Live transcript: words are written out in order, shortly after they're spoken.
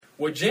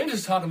what James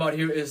is talking about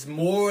here is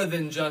more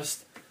than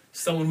just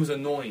someone who's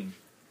annoying.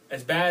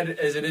 As bad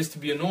as it is to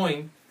be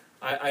annoying,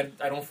 I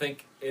don't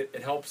think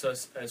it helps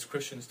us as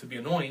Christians to be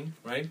annoying,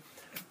 right?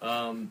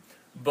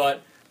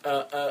 But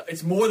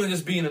it's more than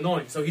just being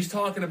annoying. So he's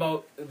talking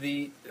about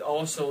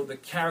also the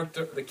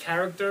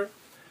character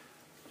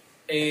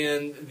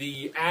and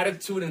the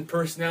attitude and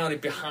personality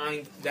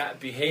behind that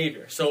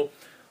behavior. So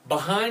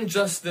behind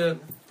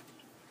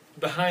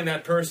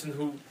that person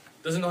who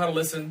doesn't know how to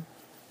listen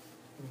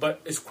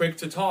but is quick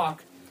to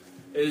talk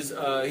is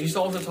he's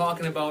also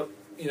talking about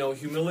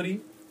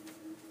humility,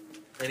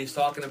 and he's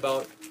talking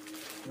about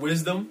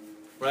wisdom,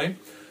 right?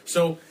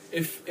 So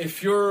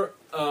if you're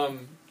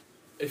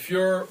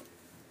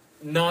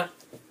not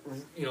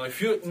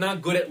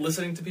good at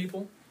listening to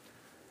people,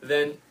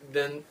 then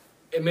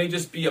it may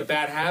just be a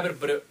bad habit,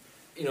 but it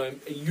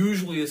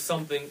usually is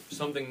something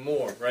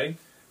more, right?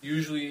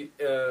 Usually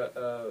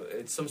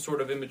it's some sort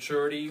of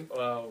immaturity,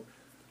 a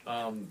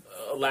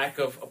lack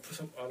of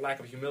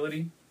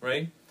humility,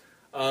 right?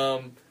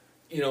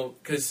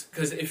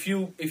 Because if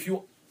you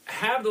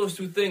have those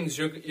two things,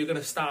 you're going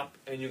to stop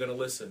and you're going to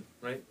listen,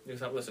 right? You're going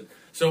to stop listening.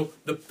 So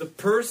the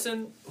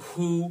person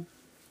who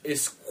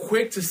is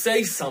quick to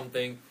say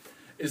something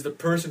is the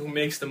person who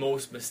makes the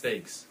most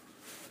mistakes,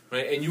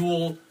 right? And you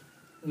will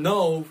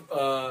know,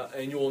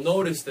 and you will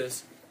notice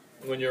this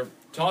when you're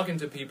talking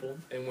to people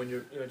and when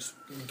you're just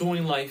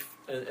doing life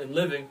and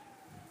living,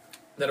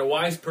 that a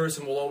wise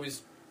person will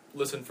always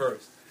listen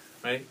first,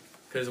 right?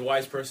 Because a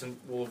wise person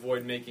will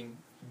avoid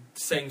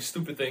saying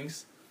stupid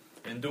things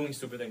and doing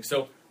stupid things.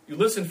 So you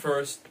listen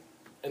first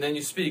and then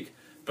you speak.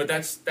 But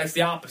that's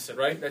the opposite,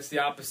 right? That's the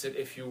opposite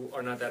if you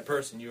are not that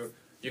person. You're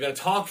going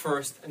to talk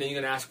first and then you're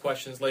going to ask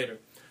questions later.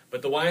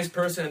 But the wise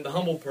person and the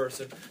humble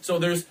person. So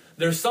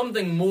there's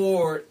something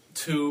more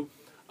to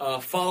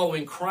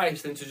following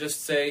Christ than to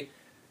just say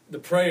the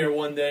prayer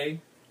one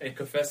day and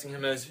confessing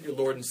Him as your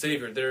Lord and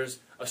Savior. There's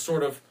a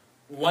sort of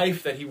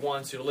life that He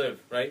wants you to live,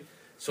 right?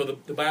 So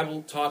the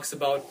Bible talks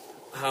about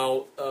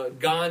how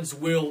God's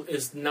will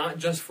is not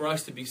just for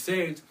us to be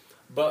saved,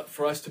 but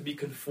for us to be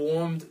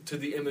conformed to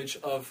the image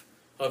of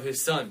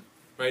His Son,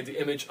 right?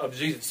 The image of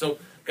Jesus. So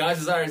God's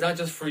desire is not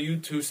just for you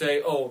to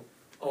say, oh,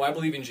 I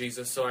believe in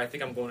Jesus, so I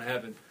think I'm going to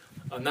heaven.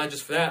 Not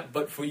just for that,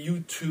 but for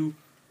you to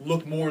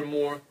look more and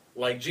more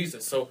like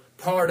Jesus. So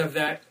part of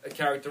that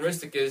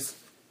characteristic is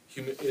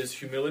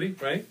humility,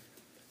 right?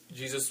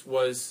 Jesus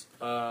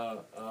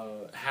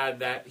had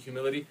that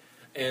humility,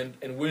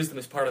 and wisdom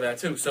is part of that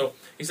too. So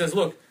he says,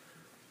 look,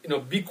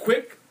 be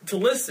quick to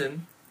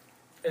listen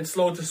and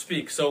slow to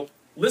speak. So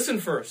listen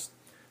first,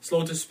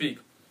 slow to speak.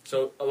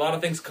 So a lot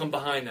of things come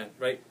behind that,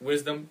 right?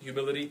 Wisdom,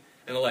 humility,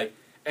 and the like.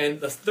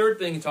 And the third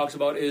thing he talks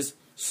about is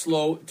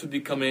slow to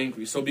become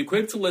angry. So be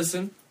quick to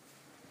listen,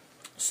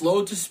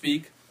 slow to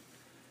speak,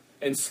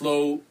 and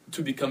slow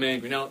to become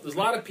angry. Now, there's a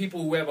lot of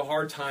people who have a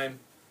hard time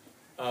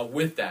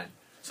with that.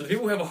 So the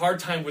people who have a hard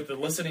time with the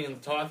listening and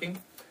the talking,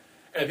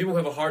 and people who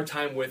have a hard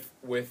time with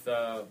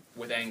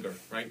anger,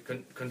 right?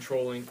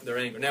 Controlling their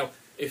anger. Now,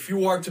 if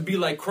you are to be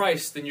like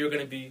Christ, then you're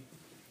going to be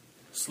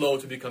slow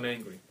to become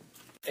angry.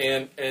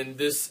 And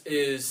this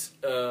is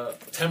a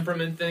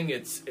temperament thing.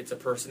 It's a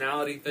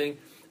personality thing.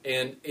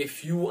 And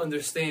if you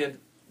understand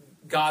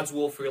God's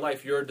will for your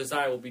life, your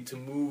desire will be to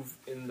move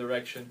in the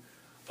direction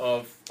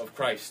of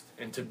Christ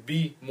and to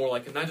be more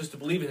like Him. Not just to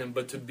believe in Him,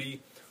 but to be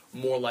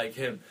more like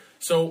Him.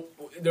 So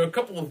there are a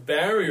couple of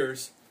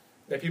barriers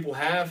that people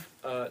have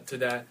to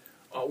that.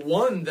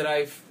 One that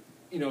I've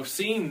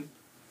seen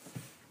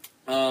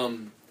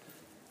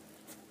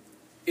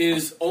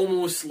is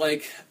almost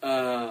like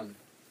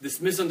this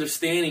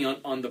misunderstanding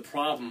on the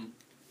problem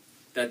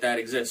that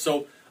exists.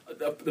 So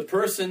the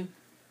person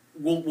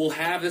will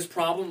have this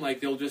problem,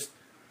 like they'll just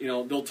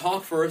they'll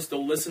talk first,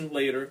 they'll listen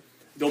later,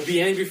 they'll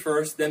be angry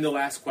first, then they'll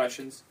ask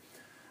questions,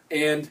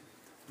 and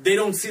they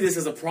don't see this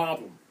as a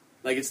problem.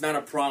 Like, it's not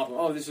a problem.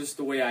 Oh, this is just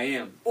the way I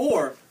am.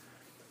 Or,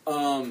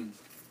 not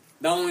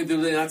only do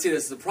they not see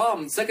this as a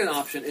problem, the second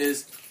option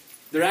is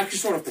they're actually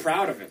sort of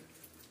proud of it,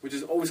 which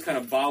has always kind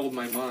of boggled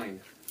my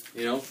mind.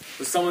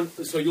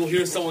 So you'll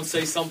hear someone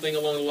say something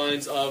along the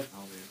lines of,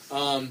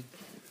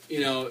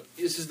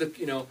 this is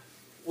the,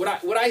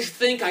 what I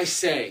think I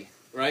say,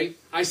 right?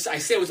 I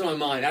say what's on my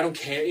mind. I don't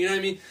care. You know what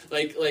I mean?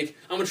 Like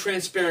I'm a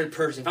transparent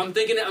person. If I'm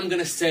thinking it, I'm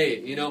gonna say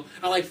it.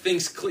 I like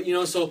things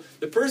clear. So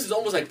the person's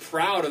almost like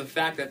proud of the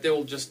fact that they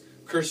will just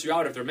curse you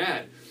out if they're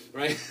mad,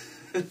 right?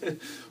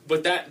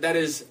 But that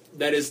is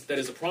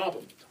a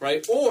problem,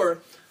 right? Or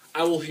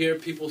I will hear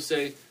people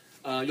say,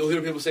 you'll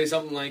hear people say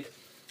something like,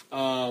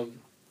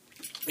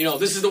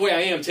 this is the way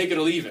I am. Take it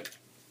or leave it,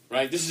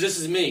 right? This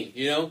is me.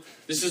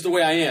 This is the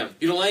way I am.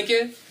 You don't like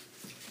it?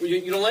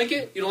 You don't like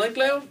it? You don't like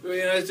Leo?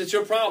 It's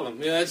your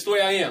problem. That's the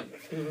way I am,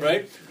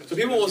 right? So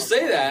people will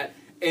say that,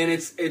 and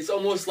it's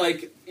almost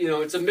like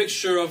it's a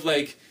mixture of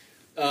like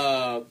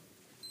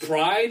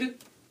pride,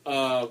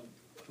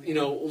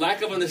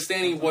 lack of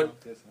understanding what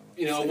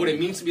it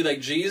means to be like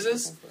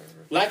Jesus,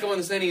 lack of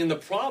understanding in the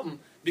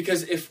problem.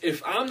 Because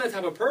if I'm that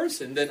type of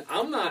person, then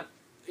I'm not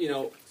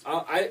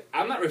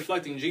I'm not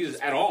reflecting Jesus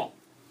at all.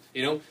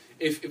 You know,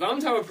 if I'm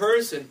the type of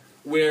person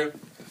where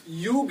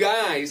you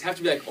guys have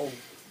to be like, oh,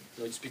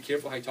 just be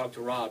careful how you talk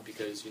to Rob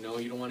because, you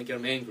don't want to get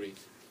him angry.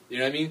 You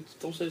know what I mean?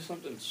 Don't say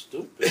something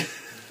stupid.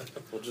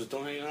 Or just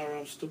don't hang out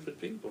around stupid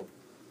people.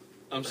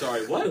 I'm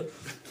sorry, what?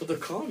 For the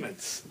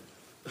comments.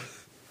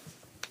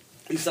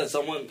 He said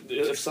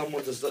if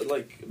someone just,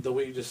 like, the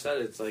way you just said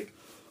it, it's like,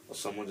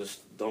 someone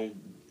just don't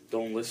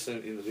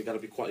listen. You gotta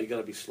be quiet. You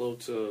gotta be slow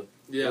to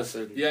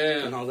listen.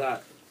 Yeah. And all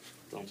that.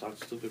 Don't talk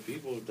to stupid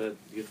people that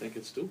you think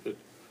it's stupid.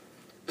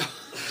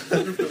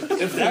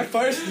 If that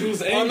person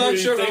who's angry I'm not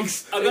sure.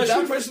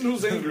 Person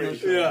who's angry,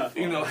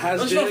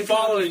 has I'm just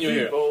following you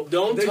here.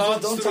 Don't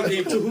talk to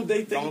people who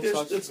they think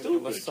it's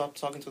stupid. Let's stop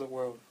talking to the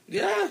world.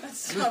 Yeah.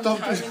 So,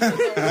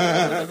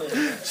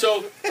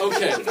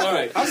 okay, all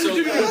right. I'm just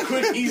giving you a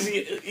quick,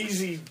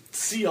 easy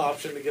C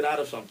option to get out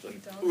of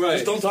something. Right.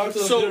 Just don't talk to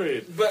them,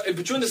 period.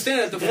 But you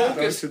understand that the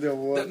focus...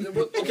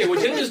 okay,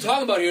 what James is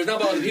talking about here is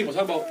not about other people. It's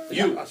talking about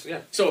you.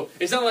 Yeah. So,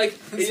 it's not like,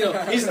 he's not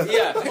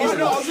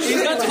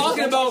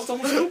talking about...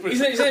 someone stupid.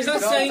 He's not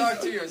saying,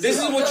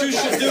 this is what you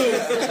should do.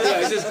 Yeah,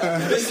 he says,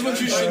 this is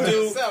what you should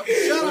do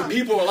when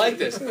people are like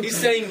this. He's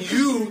saying,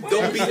 you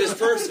don't be this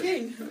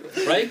person.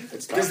 Right?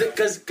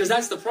 Because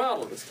that's the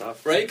problem. It's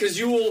tough. Right? Because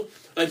you'll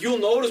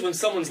notice when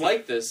someone's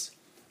like this,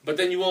 but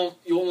then you won't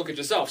look at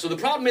yourself. So the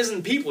problem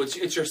isn't people,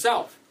 it's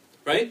yourself.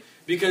 Right?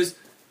 Because,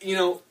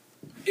 if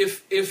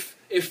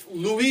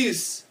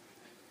Luis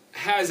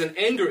has an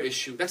anger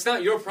issue, that's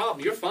not your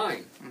problem. You're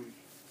fine.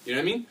 You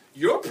know what I mean?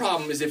 Your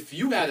problem is if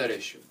you have that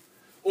issue.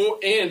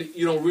 And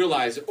you don't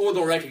realize it, or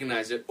don't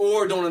recognize it,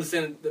 or don't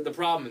understand the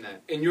problem in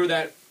that. And you're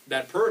that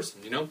person,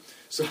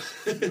 So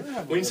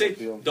when you say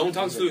don't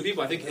talk to stupid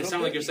people, I think it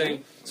sounds like you're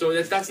saying so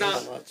that's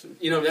not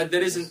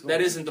that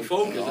isn't the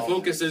focus. The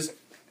focus is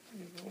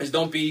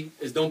don't be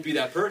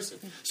that person.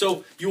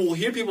 So you will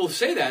hear people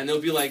say that and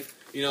they'll be like,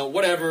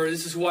 whatever,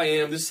 this is who I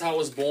am, this is how I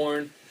was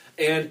born,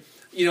 and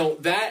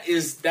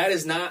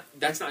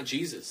that's not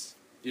Jesus.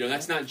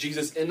 That's not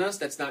Jesus in us.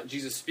 That's not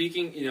Jesus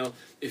speaking.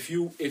 If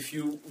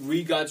you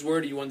read God's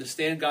word, you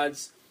understand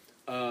God's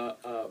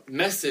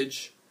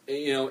message,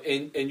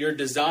 and your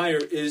desire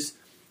is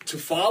to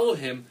follow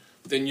Him,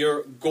 then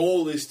your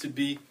goal is to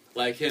be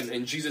like Him.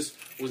 And Jesus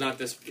was not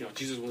this.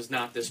 Jesus was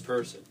not this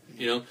person.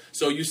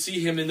 So you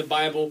see Him in the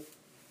Bible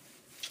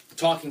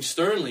talking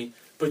sternly,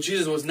 but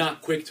Jesus was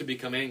not quick to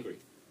become angry.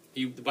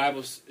 The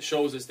Bible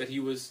shows us that he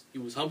was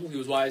humble, he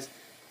was wise,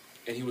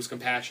 and he was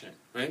compassionate.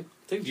 Right?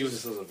 I think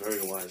Jesus is a very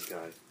wise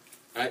guy.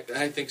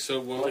 I think so.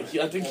 Well, I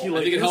think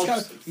it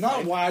helps.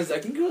 Not wise. I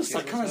think he was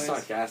kind of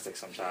sarcastic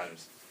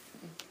sometimes.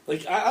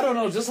 Like I don't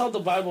know, just how the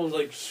Bible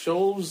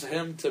shows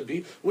him to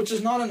be, which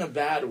is not in a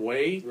bad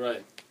way.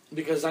 Right.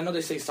 Because I know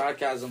they say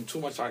too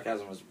much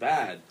sarcasm is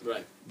bad.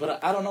 Right.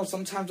 But I don't know.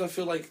 Sometimes I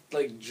feel like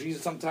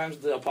Jesus. Sometimes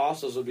the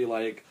apostles would be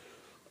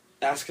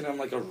asking him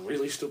a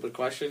really stupid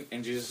question,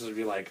 and Jesus would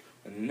be like,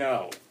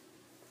 "No,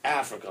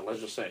 Africa." Let's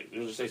just say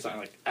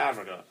something like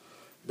Africa.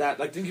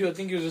 That I think he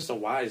was just a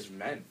wise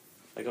man,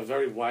 a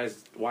very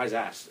wise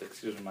ass.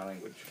 Excuse me, my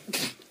language.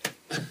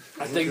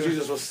 I think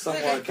Jesus was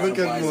somewhat kind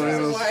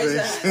of wise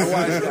ass. A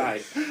wise guy.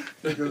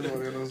 Look at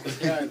Moreno's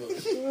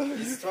face.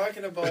 He's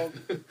talking about.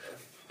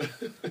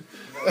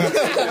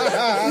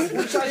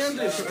 Which I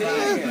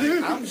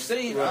understand. I'm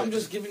saying I'm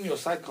just giving you a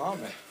side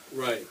comment.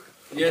 Right.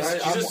 Yes,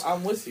 Jesus,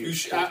 I'm with you.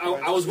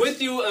 I was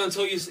with you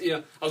until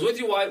you. I was with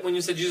you when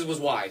you said Jesus was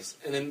wise,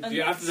 and then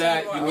after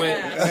that you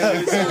went.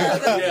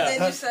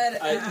 Then you said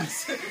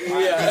ass.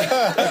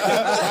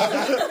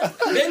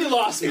 Then you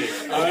lost me.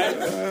 All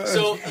right.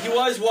 So he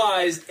was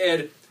wise,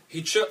 and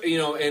he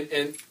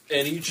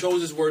and he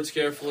chose his words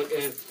carefully,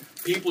 and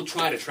people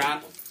try to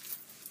trap him.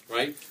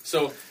 Right.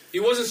 So he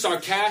wasn't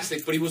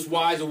sarcastic, but he was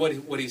wise in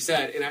what he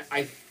said, and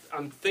I'm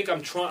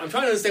trying to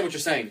understand what you're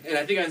saying, and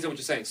I think I understand what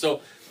you're saying. So.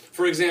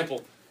 For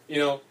example,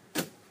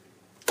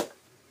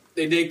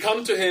 they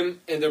come to him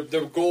and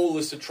their goal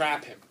is to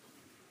trap him,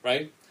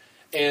 right?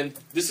 And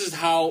this is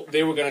how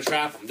they were going to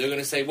trap him. They're going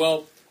to say,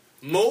 well,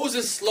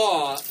 Moses'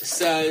 law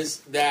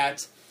says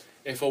that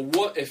if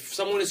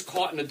someone is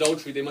caught in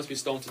adultery, they must be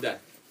stoned to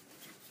death.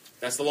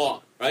 That's the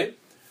law, right?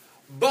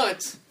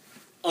 But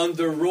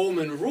under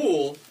Roman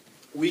rule,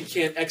 we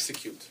can't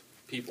execute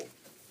people,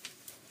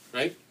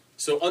 right?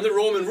 So under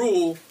Roman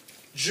rule,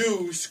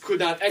 Jews could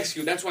not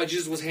execute. That's why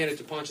Jesus was handed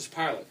to Pontius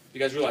Pilate. You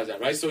guys realize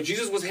that, right? So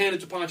Jesus was handed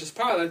to Pontius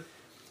Pilate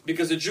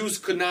because the Jews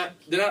could not.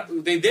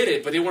 They did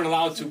it, but they weren't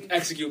allowed to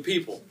execute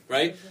people,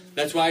 right?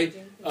 That's why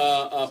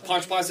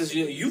Pontius Pilate says,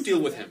 "You deal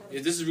with him.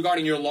 If this is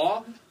regarding your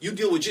law, you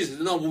deal with Jesus."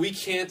 No, but we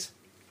can't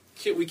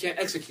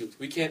execute.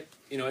 We can't.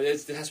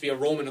 It has to be a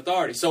Roman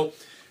authority. So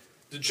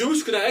the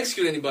Jews could not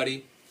execute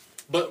anybody,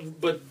 but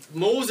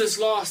Moses'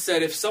 law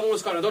said if someone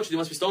was caught in adultery, they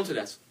must be stoned to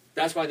death.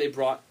 That's why they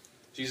brought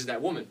Jesus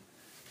that woman.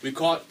 We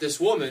caught this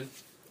woman,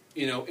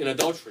 in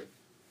adultery,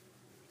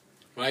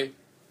 right?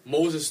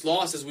 Moses'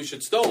 law says we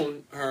should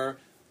stone her.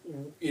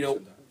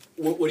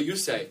 What do you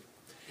say?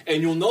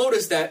 And you'll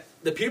notice that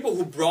the people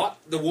who brought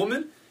the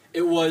woman,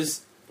 it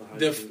was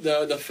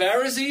the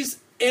Pharisees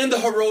and the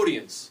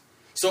Herodians.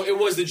 So it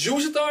was the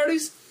Jewish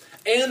authorities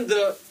and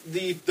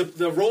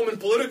the Roman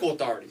political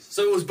authorities.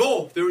 So it was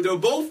both. They were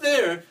both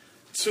there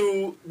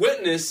to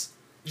witness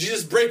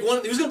Jesus break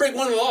one. He was going to break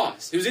one of the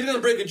laws. He was either going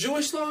to break a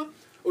Jewish law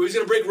or he was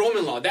going to break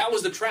Roman law. That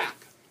was the trap,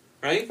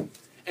 right?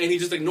 And he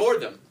just ignored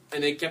them,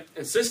 and they kept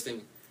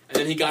insisting. And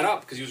then he got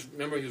up because he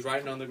was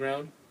riding on the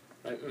ground,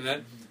 right? Remember that?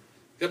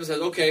 He got up and says,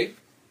 "Okay,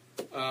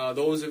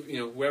 those of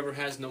whoever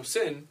has no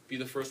sin, be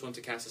the first one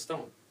to cast a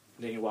stone."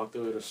 And then he walked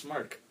away with a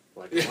smark,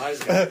 like a wise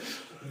guy.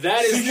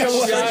 That is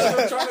what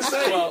I'm trying to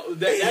say. Well,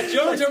 that's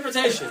your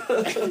interpretation.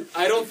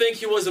 I don't think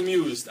he was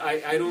amused.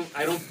 I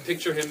don't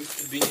picture him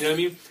being. You know what I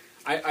mean?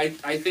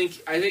 I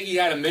think he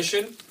had a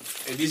mission,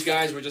 and these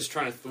guys were just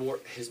trying to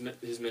thwart his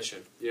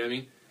mission. You know what I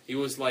mean? He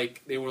was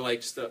like they were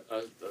like just a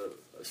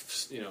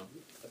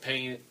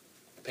pain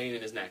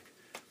in his neck,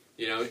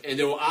 and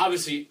they were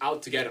obviously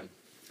out to get him,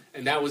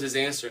 and that was his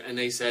answer. And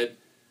they said,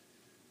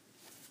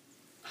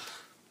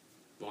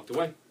 walked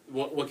away.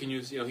 What can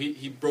you?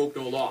 He broke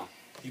no law.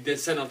 He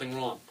said nothing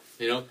wrong.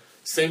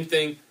 Same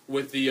thing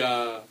with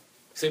the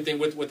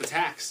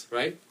tax,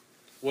 right?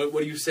 What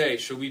do you say?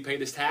 Should we pay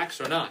this tax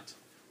or not?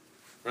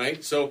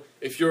 Right? So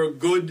if you're a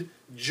good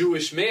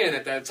Jewish man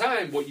at that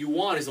time, what you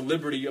want is the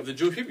liberty of the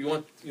Jewish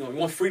people. You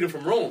want freedom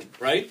from Rome,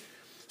 right?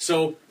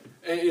 So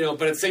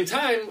but at the same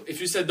time, if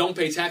you said don't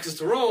pay taxes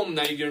to Rome,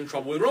 now you get in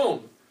trouble with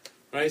Rome,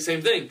 right?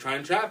 Same thing, try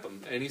and trap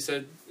him. And he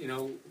said,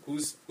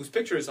 whose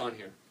picture is on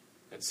here?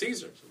 That's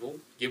Caesar's. Well,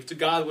 give to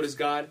God what is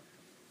God,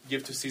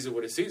 give to Caesar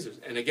what is Caesar's.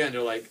 And again,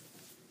 they're like,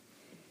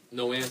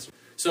 no answer.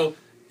 So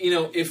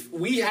if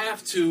we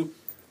have to,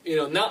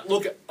 not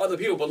look at other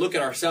people, but look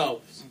at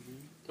ourselves.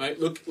 Right?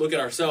 Look at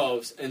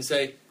ourselves and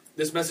say,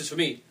 this message for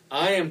me,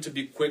 I am to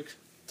be quick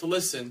to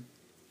listen,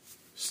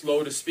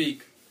 slow to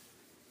speak,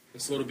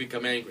 and slow to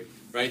become angry.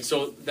 Right?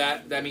 So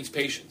that means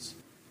patience.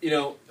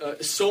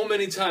 So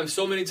many times,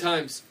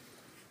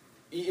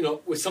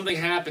 when something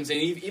happens, and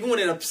even when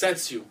it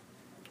upsets you,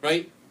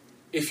 right?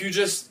 If you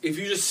just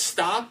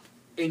stop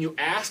and you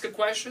ask a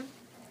question,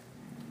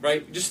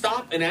 right? Just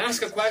stop and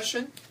ask a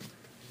question,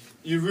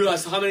 you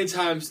realize how many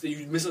times that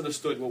you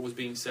misunderstood what was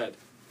being said,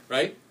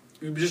 right?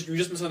 You just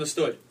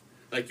misunderstood.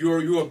 Like you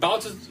were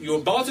about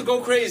to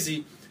go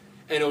crazy,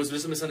 and it was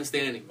just a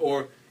misunderstanding,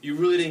 or you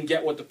really didn't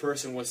get what the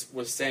person was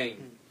saying.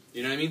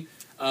 You know what I mean?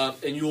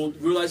 And you'll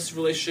realize this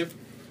relationship.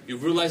 You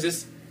realize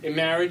this in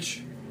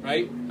marriage,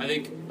 right? I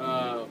think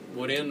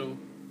Moreno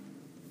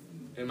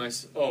and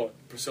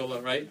Priscilla,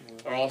 right,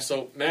 are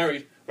also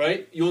married,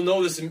 right? You'll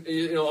know this.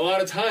 A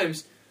lot of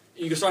times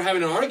you can start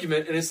having an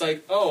argument, and it's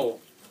like,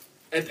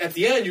 at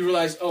the end you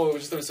realize, it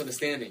was just a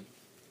misunderstanding.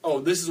 Oh,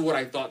 this is what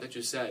I thought that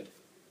you said,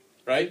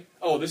 right?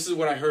 Oh, this is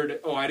what I heard.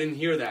 Oh, I didn't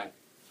hear that,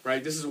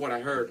 right? This is what I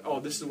heard. Oh,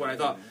 this is what I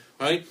thought,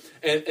 right?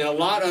 And a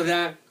lot of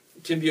that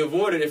can be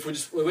avoided if we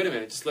just wait a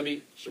minute. Just let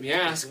me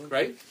ask,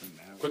 right?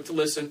 Quick to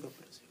listen,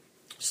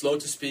 slow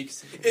to speak.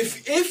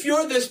 If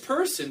you're this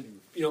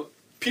person,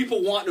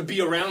 people want to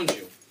be around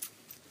you,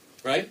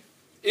 right?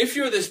 If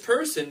you're this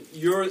person,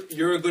 you're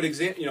a good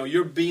example.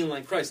 You're being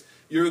like Christ.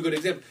 You're a good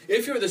example.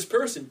 If you're this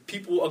person,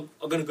 people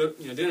are going to go.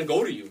 They're going to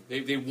go to you.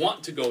 They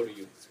want to go to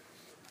you,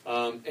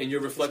 and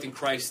you're reflecting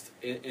Christ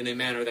in a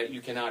manner that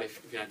you cannot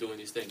if you're not doing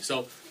these things.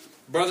 So,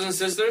 brothers and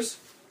sisters,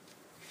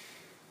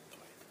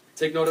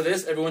 take note of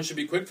this. Everyone should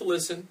be quick to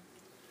listen,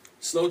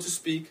 slow to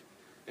speak,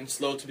 and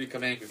slow to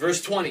become angry.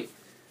 Verse 20,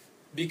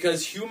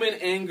 because human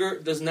anger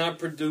does not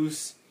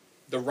produce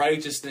the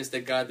righteousness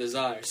that God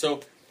desires.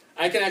 So,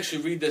 I can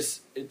actually read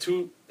this in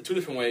two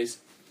different ways,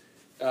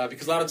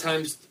 because a lot of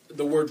times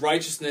the word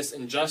righteousness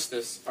and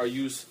justice are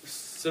used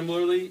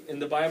similarly in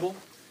the Bible,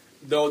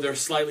 though they're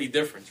slightly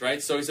different,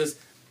 right? So he says,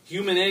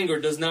 human anger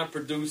does not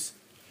produce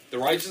the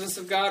righteousness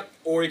of God,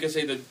 or you can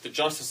say the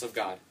justice of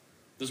God.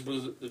 This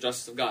is the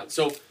justice of God.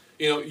 So,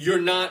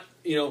 you're not,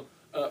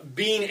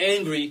 being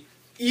angry,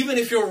 even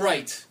if you're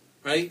right?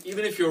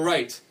 Even if you're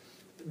right,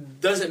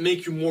 doesn't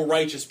make you more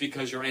righteous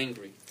because you're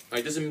angry,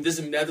 right?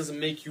 That doesn't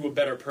make you a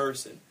better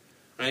person,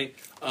 right?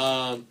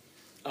 And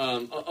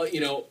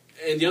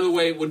the other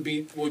way would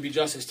be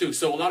justice too.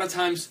 So a lot of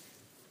times,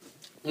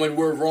 when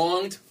we're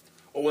wronged,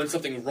 or when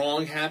something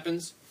wrong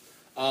happens,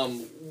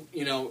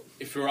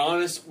 if we're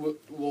honest,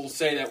 we'll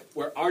say that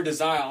our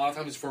desire a lot of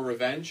times is for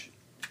revenge,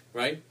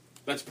 right?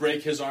 Let's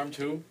break his arm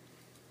too,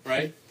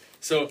 right?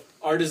 So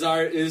our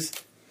desire is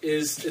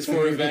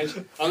for revenge.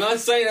 I'm not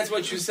saying that's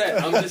what you said.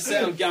 I'm just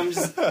saying. I'm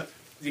just the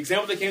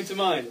example that came to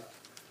mind.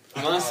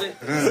 I'm not saying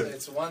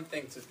it's one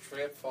thing to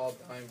trip, fall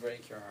down, and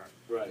break your arm.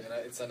 Right.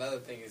 It's another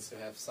thing is to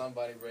have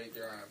somebody break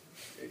your arm.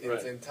 It's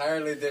right.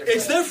 entirely different.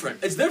 It's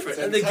different. It's different.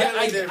 And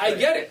I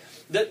get it.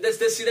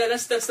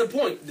 That's the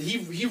point.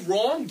 He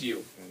wronged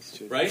you,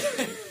 right?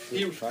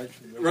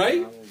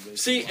 Right?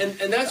 See,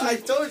 and that's what I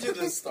told you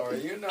the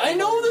story. I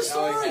know the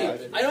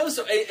story. I know the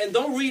story. And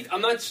don't read.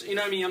 I'm not. You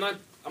know what I mean?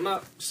 I'm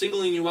not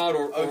singling you out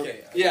or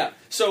okay. Yeah.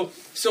 So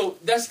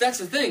that's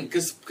the thing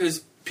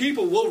because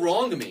people will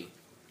wrong me.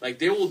 Like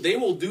they will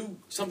do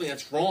something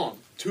that's wrong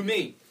to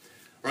me,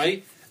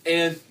 right?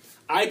 And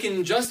I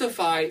can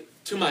justify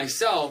to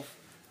myself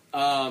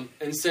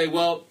and say,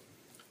 well,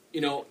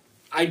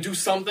 I do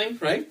something,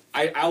 right?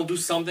 I'll do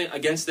something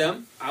against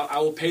them. I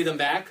will pay them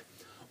back,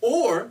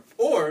 or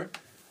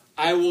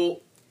I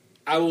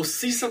will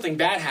see something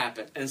bad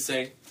happen and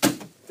say,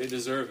 they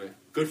deserve it.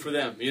 Good for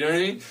them. You know what I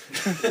mean?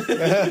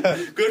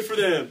 Good for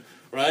them,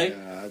 right?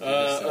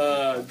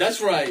 Yeah, that's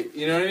right.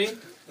 You know what I mean?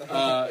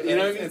 You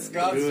know what I mean? It's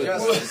God's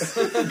justice.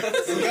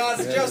 It's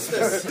God's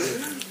justice.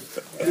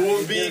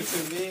 Will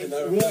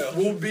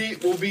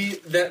be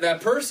that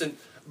person.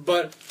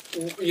 But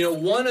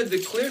one of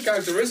the clear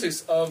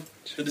characteristics of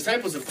the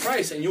disciples of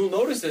Christ, and you'll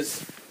notice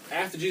this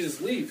after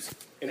Jesus leaves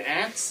in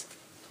Acts,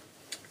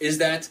 is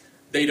that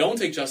they don't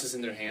take justice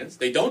in their hands.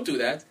 They don't do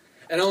that,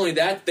 and not only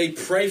that, they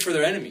pray for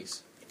their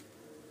enemies.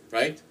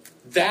 Right?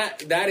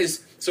 That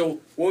is so.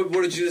 What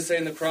did Jesus say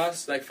on the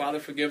cross? Like, Father,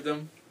 forgive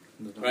them.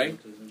 Right?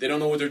 They don't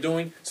know what they're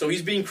doing. So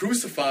he's being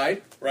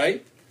crucified.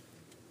 Right?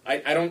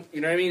 I don't. You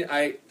know what I mean?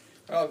 I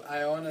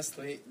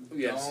honestly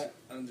Yes. don't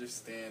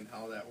understand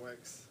how that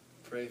works.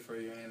 Pray for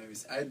your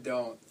enemies. I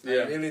don't.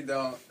 Yeah. I really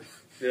don't.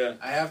 Yeah.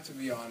 I have to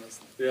be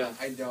honest. Yeah.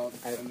 I don't.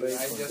 I I pray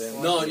for just them.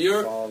 want No, to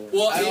you're.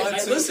 Well, I want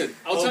to listen.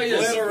 I'll tell you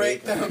this.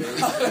 obliterate them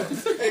out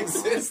of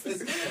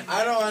existence.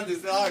 I don't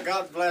understand. Oh,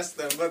 God bless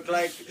them, but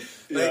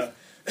Yeah.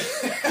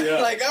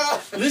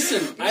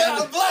 Listen.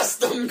 God bless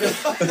them.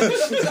 Because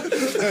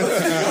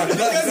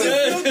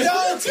if you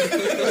don't,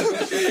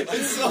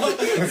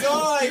 it's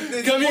all like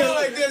this. Come here.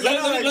 Like this.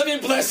 Let me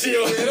bless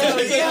you. Let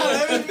me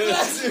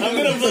bless you. I'm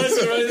gonna bless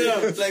you right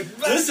now. It's like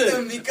bless Listen,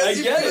 them because I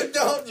if get you it.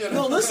 don't,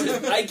 No,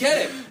 listen, I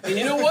get it. And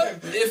you know what?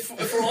 If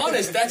we're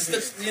honest, that's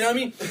you know what I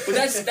mean? But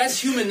that's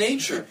human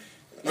nature,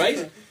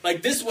 right?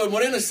 Like this, what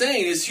Moreno's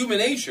saying is human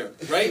nature,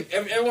 right?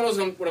 Everyone knows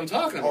what I'm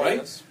talking about, right?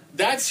 yes.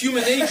 That's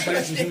human nature.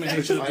 Isn't human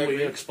nature to do what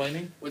you're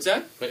explaining? What's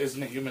that? But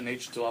isn't it human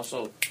nature to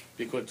also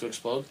be quick to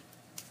explode?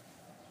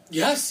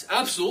 Yes,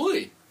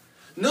 absolutely.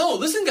 No,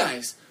 listen,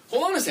 guys.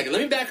 Hold on a second.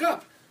 Let me back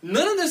up.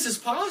 None of this is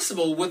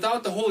possible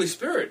without the Holy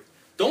Spirit.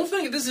 Don't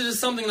think this is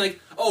just something like,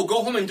 oh,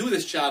 go home and do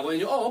this, Chavo.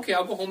 And okay,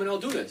 I'll go home and I'll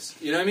do this.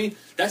 You know what I mean?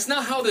 That's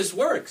not how this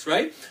works,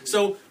 right?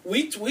 So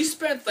we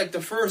spent like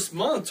the first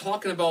month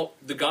talking about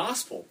the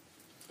gospel,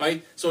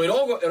 right? So it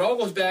all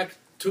goes back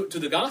to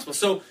the gospel.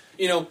 So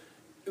in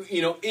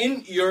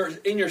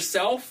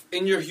yourself,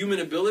 in your human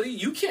ability,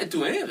 you can't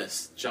do any of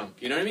this junk.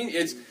 You know what I mean?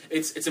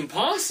 It's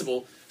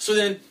impossible. So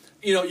then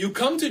you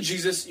come to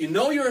Jesus. You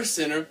know you're a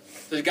sinner.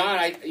 The God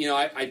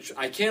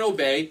I can't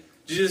obey.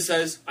 Jesus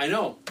says, I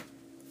know.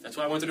 That's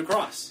why I went to the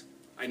cross.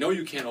 I know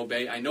you can't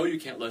obey. I know you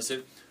can't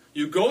listen.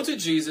 You go to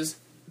Jesus.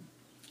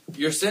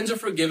 Your sins are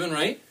forgiven,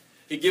 right?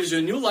 He gives you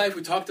a new life.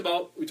 We talked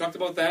about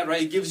that, right?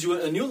 He gives you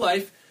a new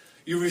life.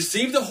 You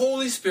receive the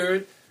Holy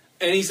Spirit,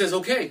 and he says,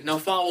 okay, now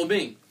follow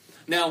me.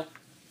 Now,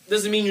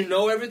 doesn't mean you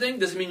know everything.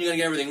 Doesn't mean you're going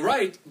to get everything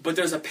right. But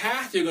there's a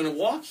path you're going to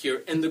walk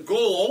here, and the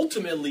goal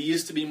ultimately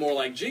is to be more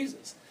like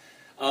Jesus.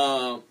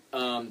 But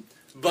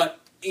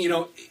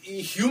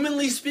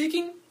humanly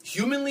speaking,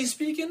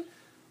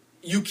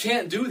 you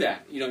can't do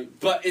that,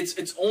 But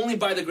it's only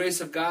by the grace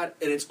of God,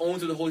 and it's only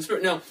through the Holy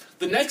Spirit. Now,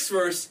 the next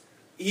verse,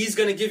 he's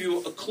going to give you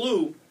a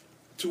clue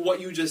to what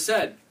you just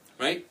said,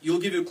 right? You'll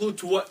give you a clue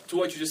to what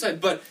you just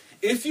said. But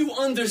if you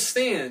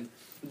understand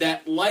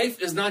that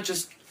life is not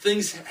just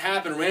things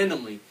happen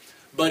randomly,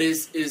 but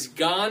is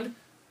God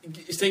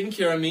is taking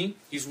care of me.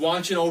 He's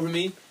watching over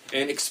me,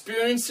 and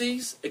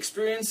experiences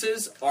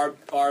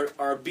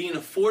are being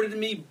afforded to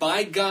me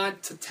by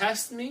God to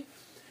test me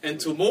and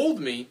to mold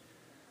me.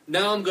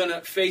 Now I'm going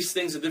to face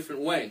things a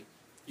different way.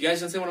 You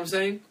guys understand what I'm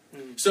saying?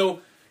 Mm.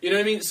 So, you know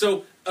what I mean?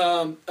 So,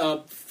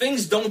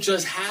 things don't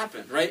just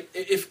happen, right?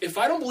 If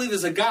I don't believe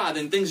there's a God,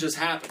 then things just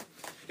happen.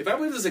 If I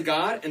believe there's a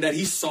God and that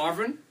He's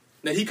sovereign,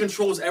 that He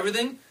controls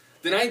everything,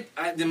 then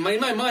in my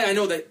mind, I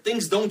know that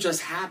things don't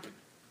just happen,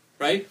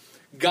 right?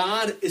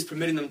 God is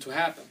permitting them to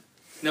happen.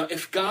 Now,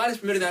 if God is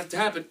permitting that to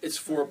happen, it's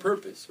for a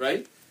purpose,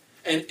 right?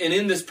 And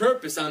in this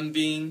purpose, I'm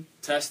being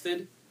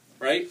tested,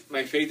 right?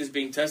 My faith is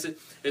being tested.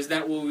 Is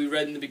that what we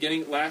read in the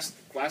beginning last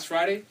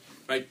Friday?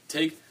 Right?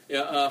 Let's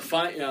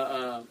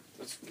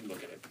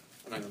look at it.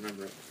 I'm not gonna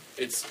remember it.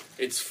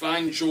 It's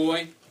find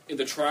joy in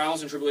the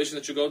trials and tribulation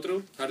that you go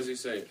through. How does he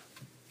say it?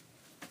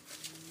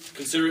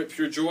 Consider it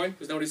pure joy.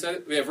 Isn't that what he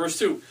said? Yeah, verse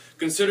 2.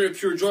 Consider it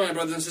pure joy, my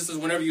brothers and sisters,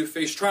 whenever you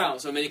face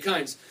trials of many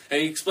kinds.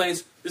 And he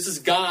explains, this is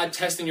God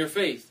testing your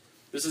faith.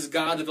 This is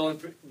God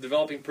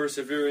developing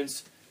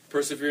perseverance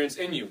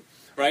in you.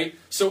 Right?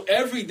 So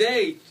every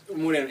day,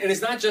 and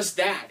it's not just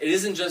that. It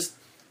isn't just,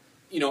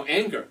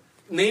 anger.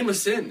 Name a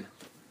sin.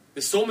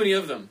 There's so many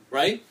of them,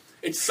 right?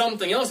 It's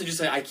something else that you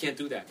say, I can't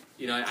do that.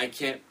 I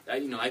can't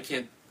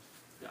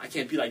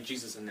be like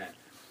Jesus in that.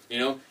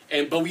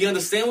 But we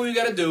understand what we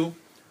got to do,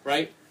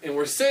 right? And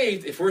we're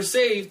saved. If we're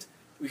saved,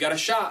 we got a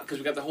shot because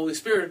we got the Holy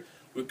Spirit.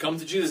 We come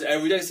to Jesus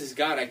every day and says,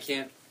 God, I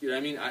can't,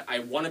 I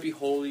want to be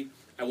holy.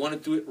 I want to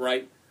do it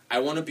right. I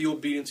want to be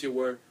obedient to your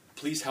word.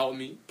 Please help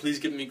me. Please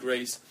give me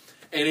grace.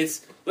 And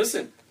it's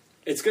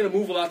going to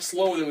move a lot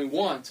slower than we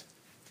want.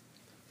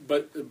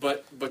 But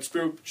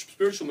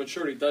spiritual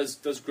maturity does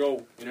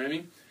grow. You know what I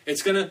mean?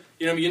 It's gonna,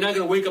 you're not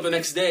gonna wake up the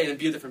next day and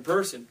be a different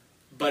person,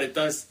 but it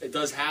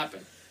does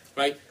happen,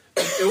 right?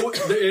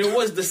 It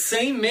was the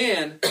same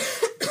man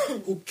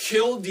who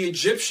killed the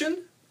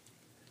Egyptian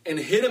and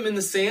hid him in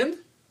the sand.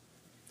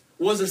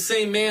 Was the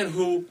same man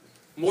who,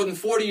 more than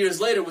 40 years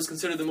later, was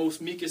considered the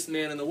most meekest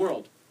man in the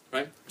world,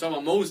 right? I'm talking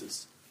about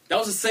Moses. That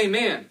was the same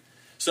man.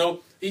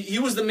 So he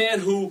was the man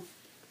who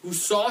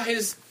saw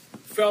his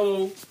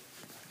fellow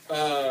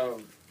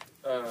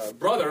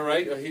brother,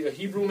 right, a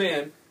Hebrew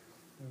man,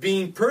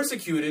 being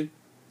persecuted.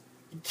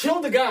 He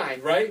killed the guy,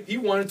 right? He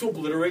wanted to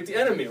obliterate the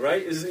enemy,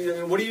 right?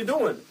 What are you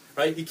doing,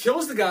 right? He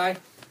kills the guy,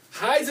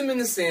 hides him in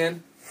the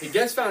sand. He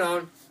gets found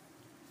out,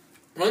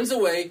 runs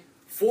away.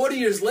 40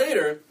 years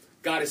later,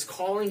 God is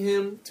calling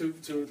him to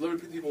deliver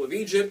the people of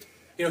Egypt.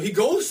 He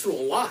goes through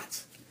a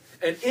lot.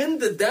 And in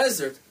the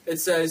desert, it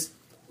says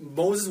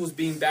Moses was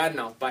being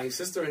badmouthed by his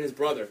sister and his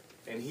brother,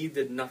 and he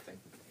did nothing.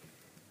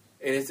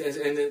 And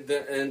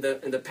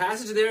the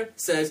passage there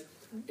says,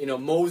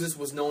 Moses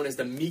was known as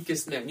the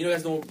meekest man. You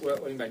guys know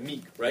what I mean by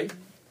meek, right?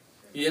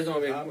 You guys know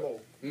what I mean?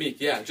 Meek,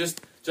 yeah.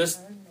 Just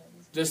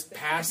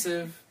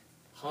passive,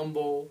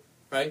 humble,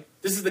 right?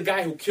 This is the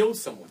guy who killed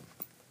someone,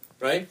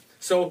 right?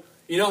 So,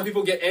 how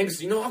people get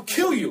angry, I'll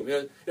kill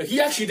you.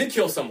 He actually did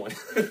kill someone.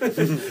 He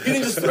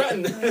didn't just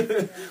threaten.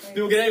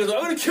 People get angry,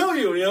 I'm going to kill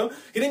you,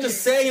 He didn't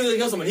just say he was going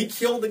to kill someone. He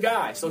killed the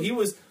guy. So he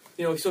was,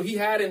 so he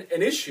had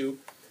an issue.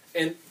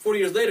 And 40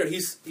 years later,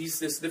 he's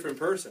this different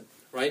person,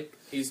 right?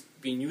 He's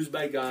being used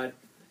by God,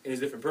 and he's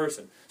a different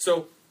person.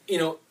 So,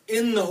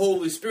 in the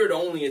Holy Spirit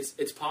only,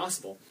 it's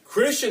possible.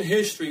 Christian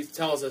history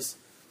tells us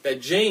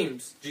that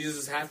James,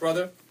 Jesus'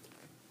 half-brother,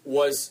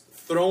 was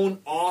thrown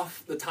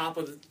off the top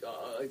of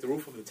the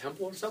roof of the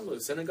temple or something, or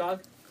the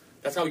synagogue.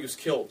 That's how he was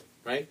killed,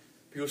 right?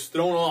 He was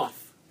thrown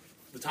off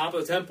the top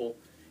of the temple,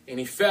 and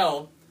he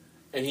fell,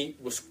 and he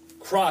was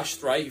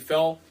crushed, right? He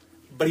fell,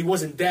 but he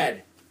wasn't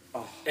dead.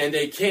 Oh. And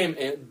they came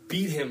and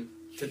beat him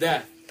to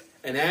death.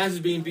 And as he was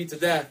being beat to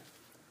death,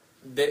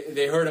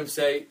 they heard him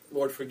say,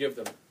 "Lord, forgive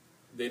them.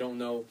 They don't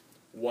know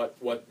what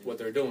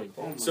they're doing."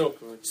 Oh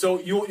so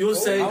you'll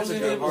say, "How was he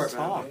able to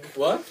talk?"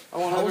 What? I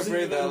want to be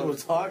able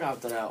to talk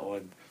after that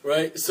one.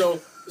 Right.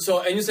 So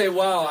and you say,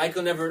 "Wow, I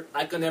could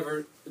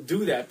never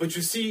do that." But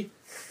you see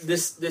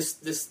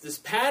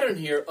this pattern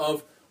here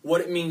of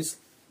what it means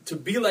to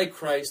be like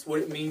Christ,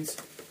 what it means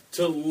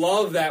to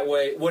love that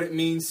way, what it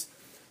means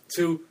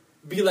to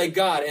be like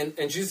God.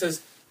 And Jesus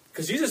says,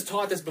 because Jesus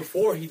taught this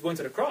before he went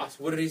to the cross.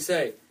 What did he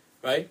say?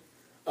 Right?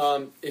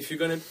 If you're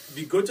going to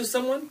be good to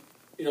someone,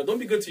 don't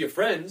be good to your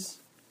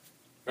friends.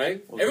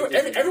 Right? Well,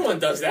 everyone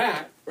does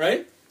that.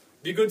 Right?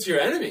 Be good to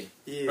your enemy.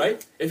 Yeah.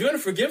 Right? If you're going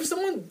to forgive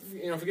someone,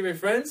 forgive your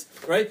friends.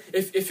 Right?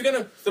 If you're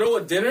going to throw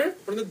a dinner,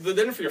 the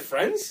dinner for your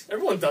friends,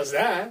 everyone does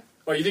that.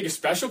 Or you think you're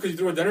special because you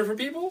threw a dinner for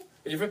people?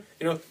 Do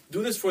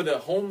this for the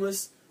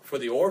homeless, for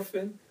the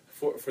orphan,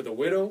 for the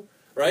widow.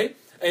 Right?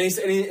 And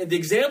the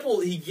example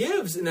he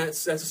gives, and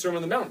that's the Sermon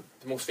on the Mount,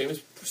 the most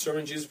famous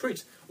sermon Jesus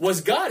preached, was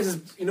God. He says,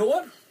 you know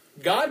what?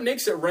 God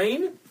makes it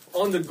rain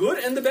on the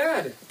good and the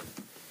bad.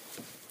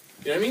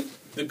 You know what I mean?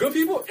 The good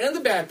people and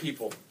the bad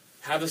people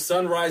have the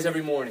sun rise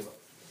every morning.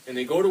 And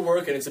they go to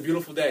work, and it's a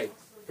beautiful day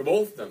for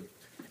both of them.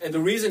 And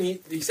the reason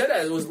he said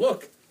that was,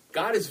 look,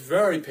 God is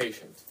very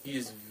patient. He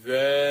is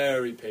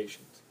very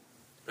patient.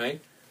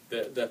 Right?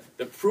 The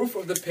proof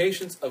of the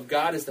patience of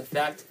God is the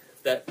fact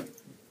that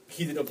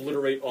he didn't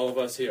obliterate all of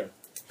us here.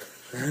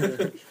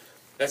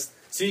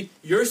 See,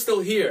 you're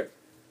still here.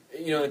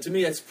 And to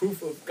me, that's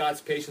proof of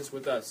God's patience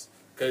with us.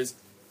 Because,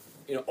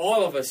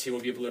 all of us here will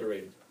be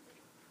obliterated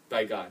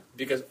by God.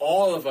 Because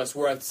all of us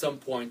were at some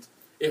point,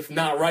 if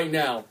not right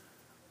now,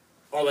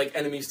 are like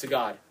enemies to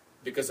God.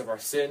 Because of our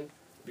sin,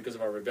 because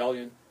of our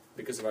rebellion,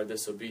 because of our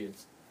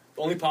disobedience.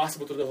 Only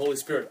possible through the Holy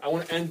Spirit. I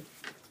want to end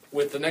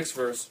with the next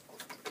verse,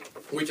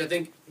 which I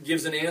think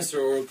gives an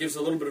answer or gives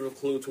a little bit of a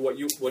clue to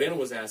what Anna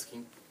was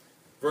asking.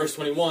 Verse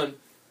 21,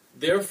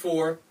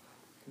 therefore,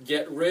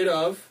 get rid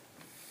of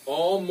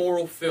all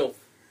moral filth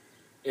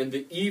and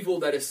the evil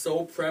that is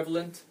so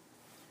prevalent,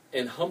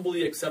 and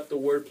humbly accept the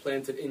word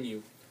planted in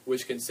you,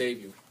 which can save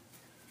you.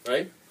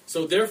 Right?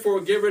 So therefore,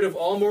 get rid of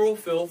all moral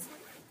filth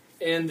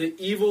and the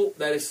evil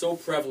that is so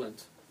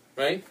prevalent.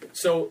 Right?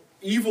 So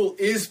evil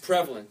is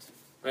prevalent.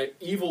 Right?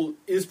 Evil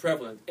is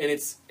prevalent. And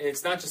it's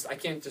not just, I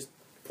can't just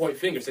point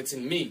fingers, it's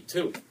in me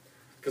too.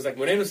 Because like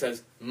Moreno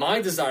says,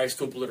 my desire is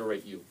to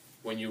obliterate you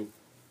when you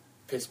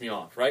piss me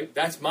off, right?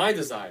 That's my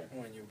desire.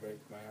 When you break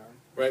my arm.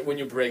 Right, when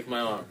you break my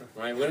arm,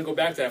 right? We're going to go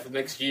back to that for the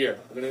next year.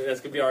 That's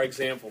going to be our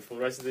example for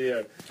the rest of the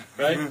year,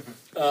 right?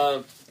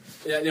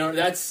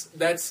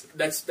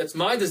 That's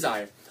my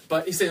desire.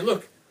 But he's saying,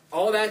 look,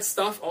 all that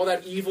stuff, all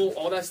that evil,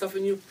 all that stuff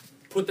in you,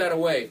 put that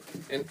away.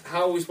 And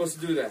how are we supposed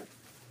to do that?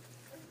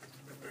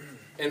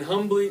 And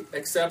humbly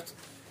accept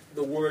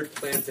the word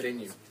planted in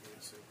you,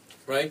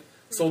 right?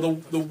 So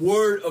the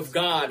word of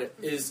God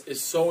is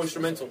so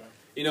instrumental.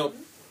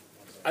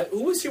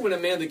 Who was here when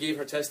Amanda gave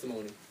her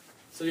testimony?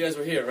 So you guys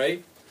were here,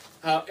 right?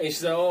 And she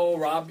said, "Oh,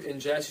 Rob and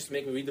Jess used to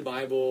make me read the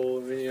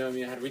Bible. I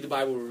had to read the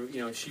Bible.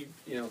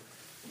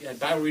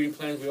 Bible reading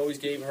plans we always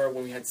gave her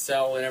when we had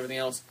cell and everything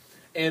else.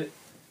 And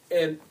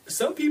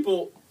some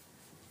people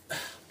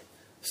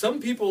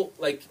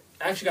like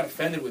actually got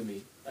offended with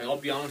me. Like, I'll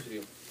be honest with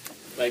you.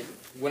 Like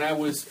when I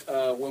was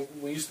when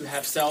we used to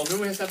have cells.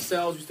 Remember we used to have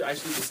cells? We used to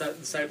actually do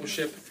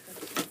discipleship,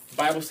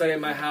 Bible study at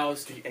my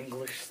house. The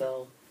English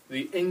cell.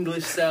 The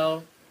English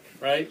cell,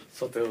 right?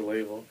 That's what they would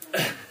label.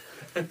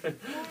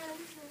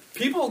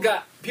 People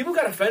got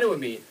offended with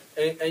me.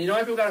 And you know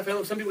why people got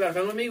offended? Some people got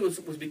offended with me was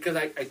because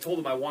I told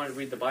them I wanted to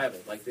read the Bible.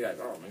 Like, they're like,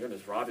 oh my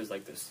goodness, Rob is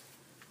like this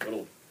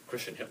little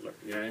Christian Hitler.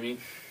 You know what I mean?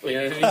 You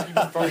know what I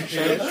mean? From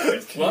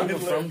church? What?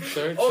 From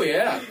church? Oh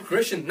yeah,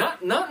 Christian,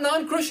 not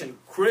non-Christian,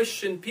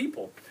 Christian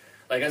people.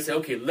 Like I said,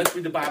 okay, let's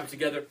read the Bible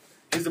together.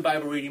 Here's the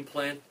Bible reading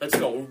plan. Let's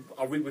go.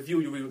 I'll read with you.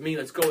 You read with me.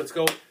 Let's go.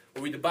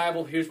 We'll read the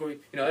Bible. Here's where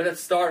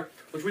let's start.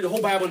 Let's read the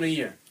whole Bible in a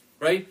year,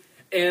 right?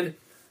 And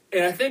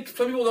I think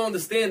some people don't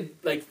understand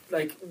like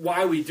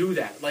why we do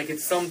that. Like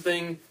it's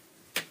something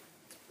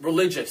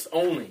religious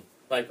only.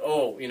 Like,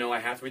 oh, I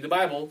have to read the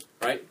Bible,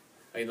 right?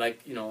 I mean,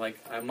 like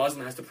a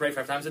Muslim has to pray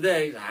 5 times a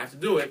day. I have to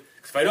do it.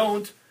 Because if I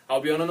don't,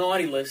 I'll be on a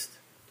naughty list,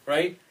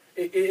 right?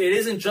 It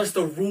isn't just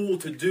a rule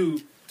to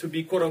do to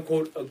be, quote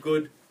unquote, a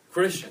good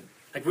Christian.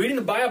 Like reading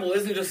the Bible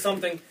isn't just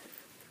something,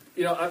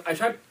 I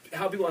try to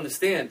help people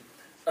understand.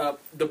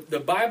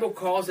 The Bible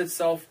calls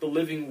itself the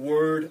living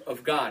Word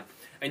of God.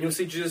 And you'll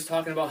see Jesus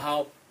talking about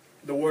how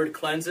the Word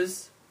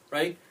cleanses,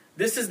 right?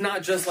 This is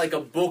not just like a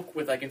book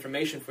with like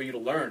information for you to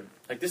learn.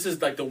 Like this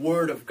is like the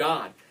Word of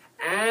God.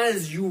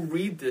 As you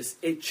read this,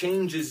 it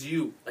changes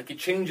you. Like it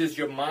changes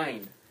your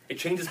mind. It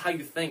changes how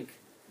you think.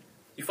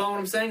 You follow what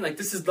I'm saying? Like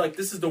this is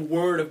the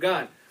Word of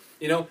God.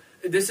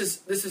 This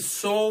is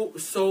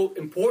so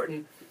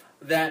important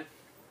that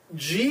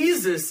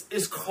Jesus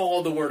is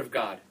called the Word of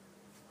God.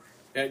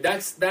 And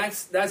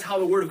that's how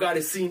the Word of God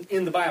is seen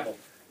in the Bible.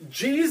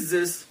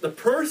 Jesus, the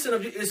person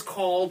of Jesus, is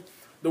called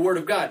the Word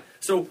of God.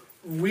 So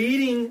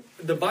reading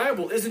the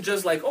Bible isn't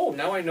just like, oh,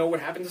 now I know what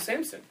happened to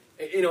Samson.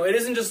 It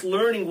isn't just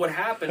learning what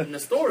happened in the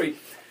story.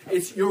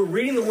 It's you're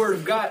reading the Word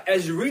of God.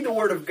 As you read the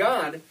Word of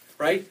God,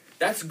 right?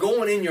 That's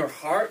going in your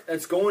heart.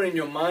 That's going in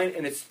your mind,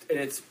 and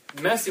it's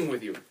messing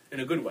with you in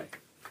a good way,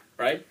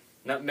 right?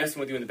 Not messing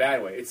with you in the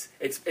bad way.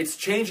 It's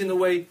changing the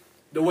way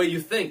you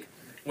think.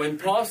 When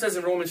Paul says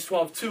in Romans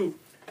 12:2,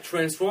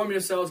 transform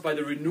yourselves by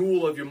the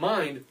renewal of your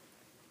mind,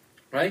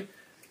 right?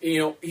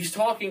 He's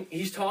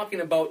talking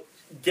about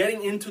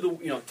getting into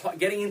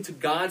getting into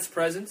God's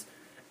presence,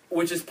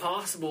 which is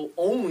possible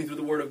only through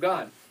the Word of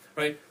God,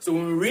 right? So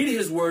when we read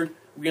His Word,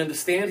 we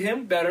understand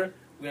Him better.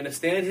 We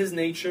understand His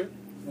nature.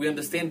 We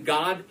understand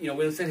God. We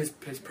understand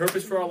His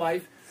purpose for our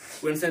life.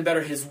 We understand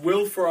better His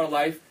will for our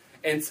life,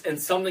 and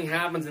something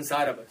happens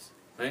inside of us,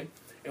 right?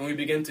 And we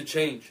begin to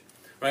change,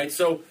 right?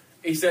 So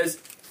he says,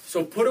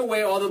 so put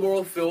away all the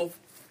moral filth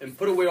and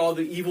put away all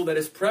the evil that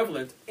is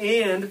prevalent,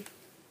 and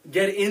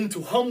get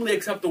into humbly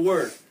accept the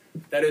Word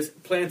that is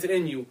planted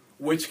in you,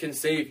 which can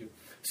save you.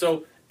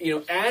 So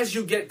as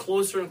you get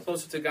closer and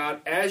closer to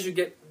God, as you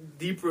get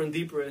deeper and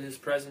deeper in His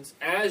presence,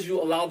 as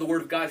you allow the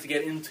Word of God to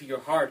get into your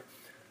heart,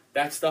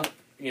 that stuff,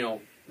 that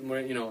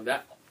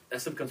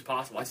stuff becomes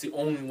possible. That's the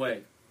only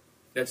way.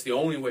 That's the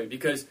only way.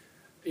 Because,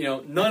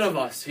 none of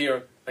us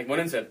here, like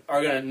Monin said,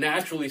 are going to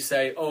naturally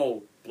say,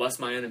 oh, bless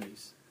my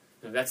enemies.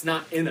 That's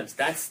not in us.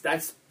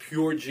 That's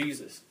pure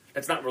Jesus.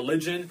 That's not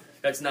religion.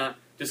 That's not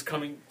just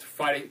coming to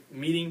Friday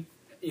meeting,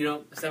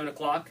 7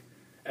 o'clock.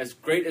 As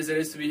great as it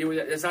is to be here with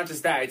you, it's not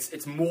just that.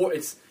 It's more.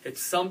 It's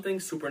something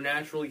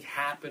supernaturally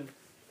happening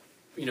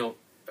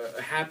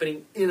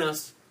in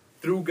us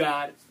through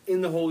God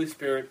in the Holy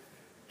Spirit,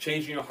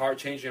 changing your heart,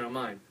 changing your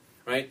mind,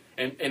 right?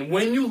 And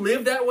when you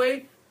live that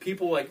way,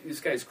 people are like,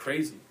 this guy's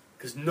crazy,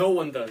 because no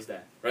one does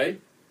that, right?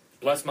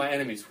 Bless my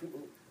enemies.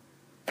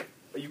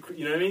 You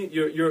know what I mean?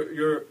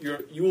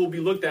 You will be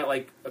looked at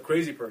like a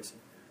crazy person,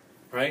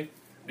 right?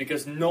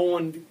 Because no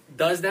one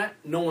does that.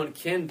 No one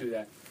can do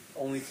that.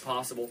 Only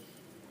possible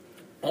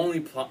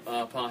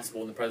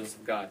in the presence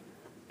of God.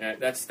 And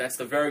that's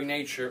the very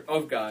nature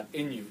of God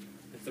in you.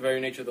 It's the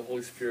very nature of the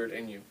Holy Spirit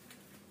in you.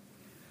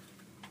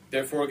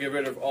 Therefore, get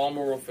rid of all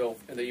moral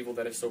filth and the evil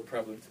that is so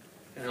prevalent,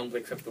 and humbly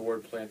accept the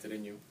Word planted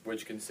in you,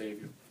 which can save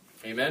you.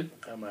 Amen?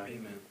 Amen.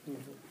 Amen.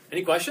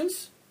 Any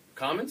questions?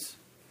 Comments?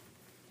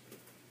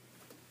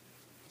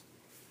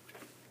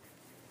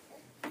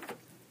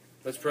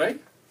 Let's pray.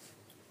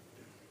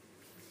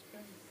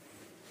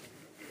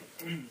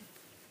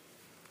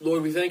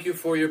 Lord, we thank you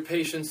for your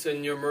patience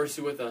and your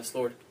mercy with us,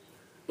 Lord.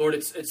 Lord,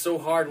 it's so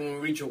hard when we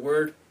read your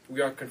word.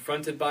 We are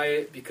confronted by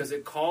it because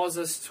it calls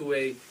us to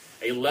a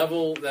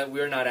level that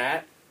we're not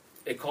at.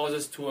 It calls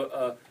us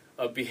to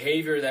a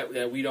behavior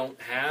that we don't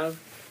have.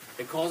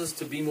 It calls us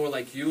to be more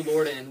like you,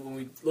 Lord. And when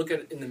we look at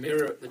it in the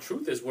mirror, the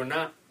truth is we're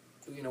not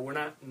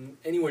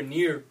anywhere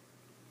near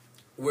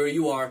where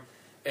you are.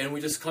 And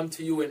we just come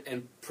to you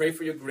and pray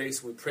for your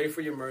grace. We pray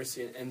for your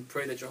mercy and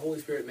pray that your Holy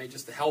Spirit may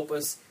just help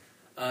us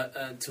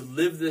to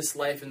live this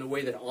life in a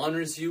way that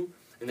honors you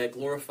and that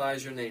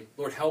glorifies your name.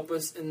 Lord, help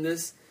us in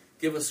this.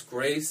 Give us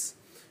grace.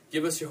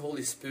 Give us your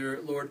Holy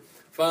Spirit, Lord.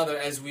 Father,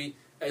 as we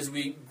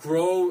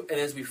grow and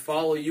as we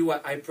follow you,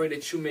 I pray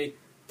that you may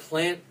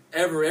plant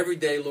every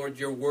day, Lord,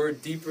 your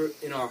word deeper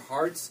in our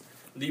hearts,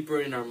 deeper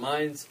in our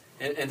minds,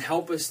 and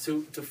help us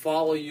to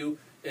follow you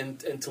and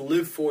to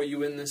live for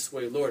you in this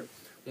way, Lord.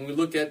 When we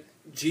look at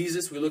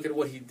Jesus, we look at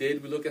what he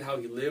did, we look at how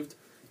he lived,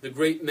 the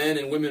great men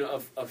and women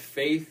of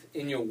faith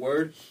in your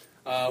word.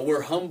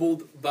 We're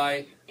humbled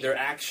by their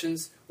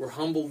actions, we're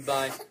humbled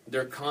by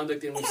their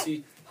conduct, and we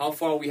see how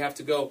far we have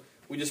to go.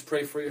 We just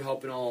pray for your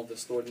help in all of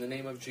this, Lord, in the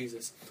name of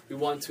Jesus. We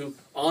want to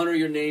honor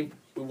your name,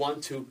 we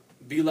want to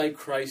be like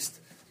Christ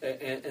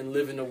and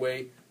live in a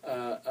way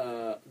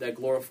that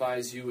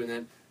glorifies you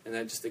and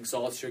that just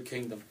exalts your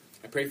kingdom.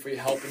 I pray for your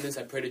help in this.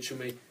 I pray that you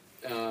may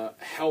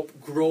help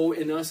grow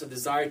in us a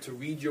desire to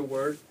read your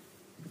word,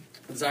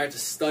 a desire to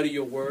study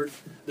your word,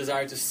 a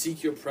desire to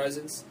seek your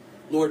presence.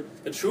 Lord,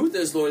 the truth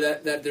is, Lord,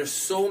 that there's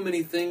so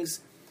many things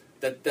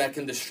that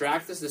can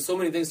distract us. There's so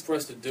many things for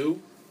us to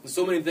do. There's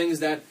so many things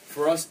that,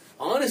 for us,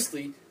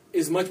 honestly,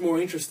 is much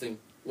more interesting,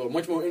 Lord,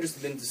 much more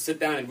interesting than to sit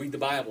down and read the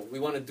Bible. We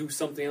want to do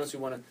something else. We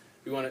want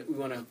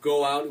to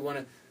go out.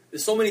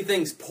 There's so many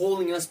things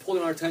pulling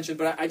our attention.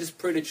 But I just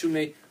pray that you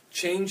may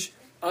change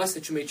us,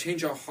 that you may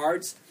change our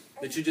hearts,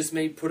 that you just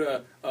may put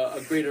a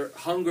greater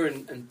hunger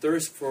and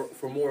thirst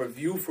for more of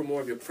you, for more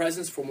of your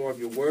presence, for more of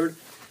your word,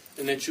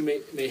 and that you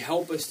may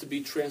help us to be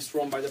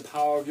transformed by the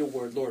power of your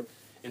word, Lord,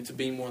 and to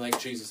be more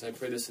like Jesus. I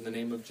pray this in the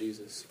name of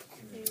Jesus.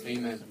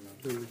 Amen.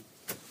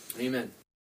 Amen.